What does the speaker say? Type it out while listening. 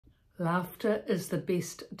Laughter is the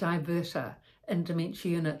best diverter in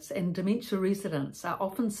dementia units, and dementia residents are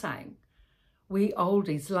often saying, we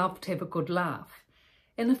oldies love to have a good laugh.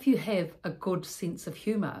 And if you have a good sense of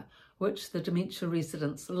humour, which the dementia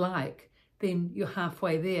residents like, then you're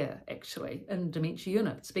halfway there actually in dementia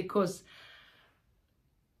units, because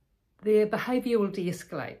their behaviour will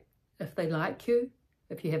de-escalate if they like you,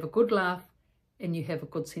 if you have a good laugh and you have a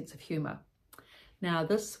good sense of humour. Now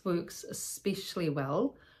this works especially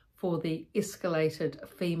well for the escalated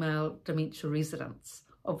female dementia residents,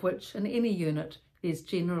 of which in any unit there's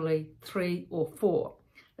generally 3 or 4,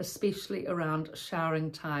 especially around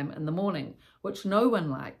showering time in the morning, which no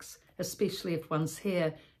one likes, especially if one's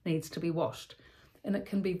hair needs to be washed. And it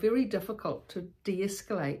can be very difficult to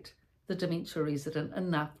de-escalate the dementia resident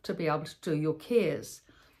enough to be able to do your cares.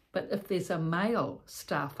 But if there's a male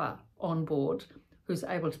staffer on board who's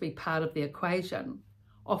able to be part of the equation,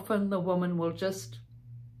 often the woman will just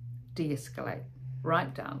de-escalate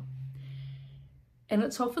right down. And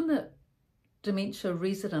it's often the dementia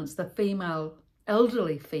residents, the female,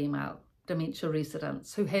 elderly female dementia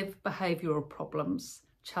residents who have behavioural problems,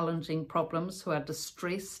 challenging problems, who are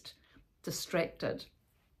distressed, distracted.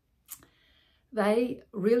 They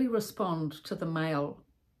really respond to the male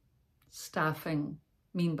staffing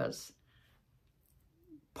members.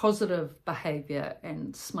 Positive behaviour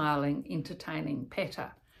and smiling, entertaining patter.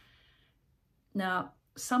 Now,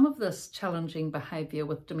 some of this challenging behaviour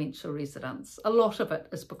with dementia residents, a lot of it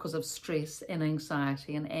is because of stress and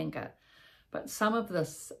anxiety and anger, but some of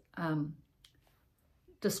this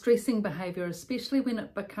distressing behaviour, especially when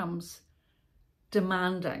it becomes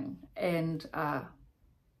demanding and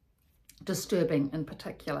disturbing in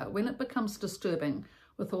particular, when it becomes disturbing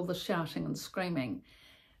with all the shouting and screaming,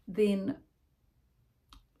 then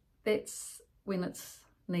that's when it's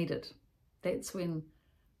needed. That's when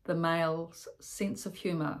the male's sense of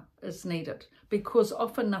humour is needed, because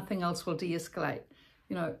often nothing else will de-escalate.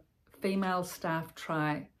 You know, female staff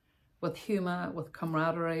try with humour, with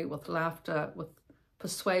camaraderie, with laughter, with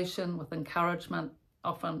persuasion, with encouragement.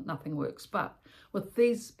 Often nothing works. But with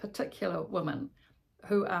these particular women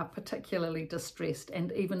who are particularly distressed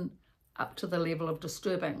and even up to the level of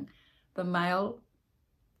disturbing, the male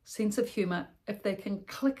sense of humour, if they can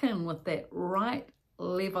click in with that right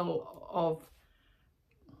level of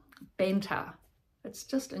banter, it's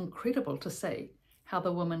just incredible to see how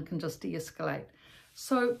the woman can just de-escalate.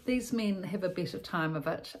 So these men have a better time of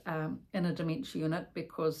it in a dementia unit,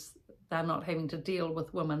 because they're not having to deal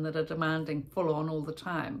with women that are demanding full on all the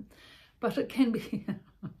time. But it can be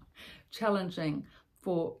challenging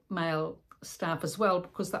for male staff as well,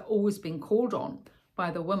 because they're always being called on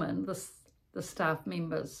by the women, the staff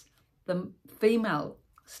members, the female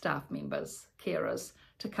staff members, carers,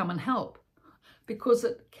 to come and help, because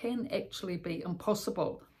it can actually be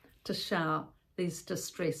impossible to shower these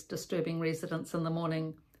distressed, disturbing residents in the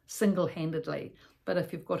morning single-handedly. But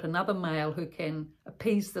if you've got another male who can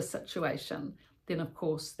appease the situation, then of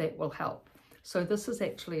course that will help. So this is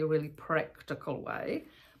actually a really practical way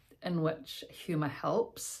in which humour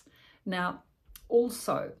helps. Now,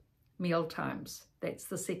 also meal times, that's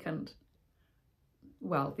the second.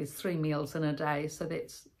 Well, there's 3 meals in a day, so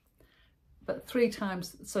that's, but 3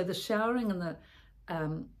 times. So the showering and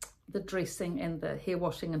the dressing and the hair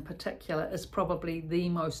washing in particular is probably the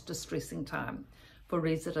most distressing time for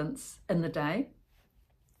residents in the day.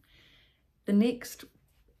 The next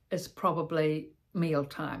is probably meal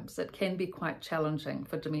times. It can be quite challenging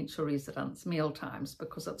for dementia residents, meal times,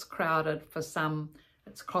 because it's crowded for some,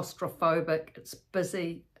 it's claustrophobic, it's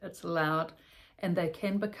busy, it's loud, and they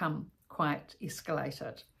can become quite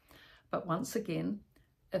escalated. But once again,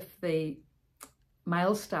 if the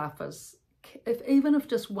male staffers, even if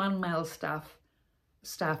just one male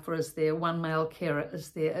staffer is there, one male carer is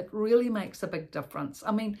there, it really makes a big difference.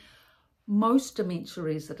 I mean, most dementia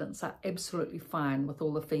residents are absolutely fine with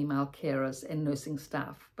all the female carers and nursing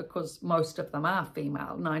staff, because most of them are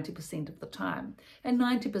female 90% of the time. And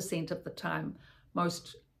 90% of the time,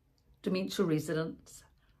 most dementia residents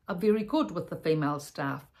are very good with the female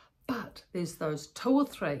staff. But there's those 2 or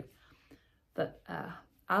 3 that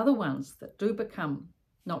are the ones that do become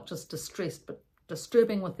not just distressed, but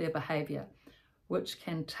disturbing with their behaviour, which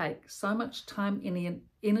can take so much time,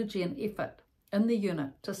 energy and effort in the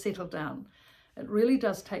unit to settle down. It really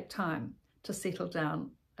does take time to settle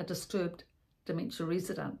down a disturbed dementia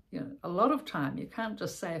resident. You know, a lot of time. You can't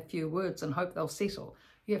just say a few words and hope they'll settle.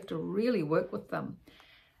 You have to really work with them.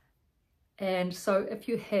 And so if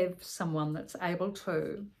you have someone that's able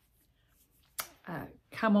to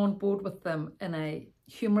come on board with them in a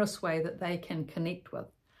humorous way that they can connect with,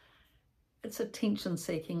 it's attention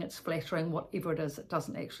seeking, it's flattering, whatever it is, it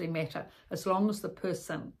doesn't actually matter. As long as the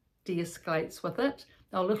person de-escalates with it,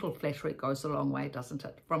 a little flattery goes a long way, doesn't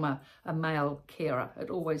it? From a male carer, it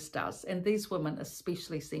always does. And these women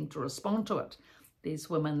especially seem to respond to it. These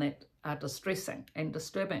women that are distressing and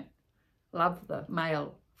disturbing love the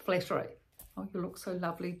male flattery. Oh, you look so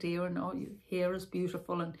lovely, dear, and oh, your hair is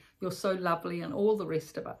beautiful, and you're so lovely, and all the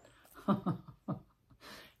rest of it.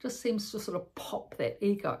 Just seems to sort of pop that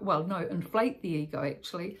ego. Well, no, inflate the ego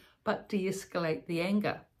actually, but de-escalate the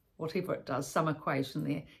anger. Whatever it does, some equation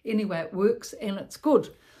there. Anyway, it works and it's good.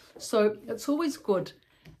 So it's always good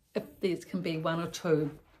if there can be one or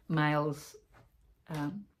two males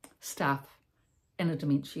staff in a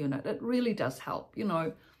dementia unit. It really does help, you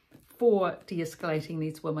know, for de-escalating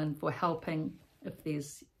these women, for helping if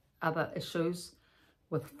there's other issues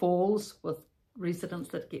with falls, with residents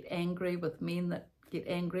that get angry, with men that get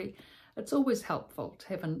angry. It's always helpful to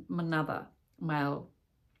have another male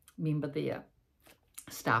member there,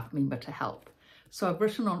 staff member, to help. So I've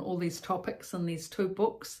written on all these topics in these two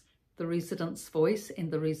books, The Resident's Voice and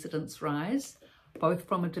The Resident's Rise, both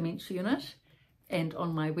from a dementia unit, and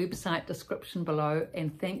on my website description below.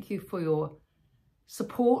 And thank you for your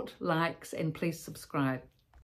support, likes, and please subscribe.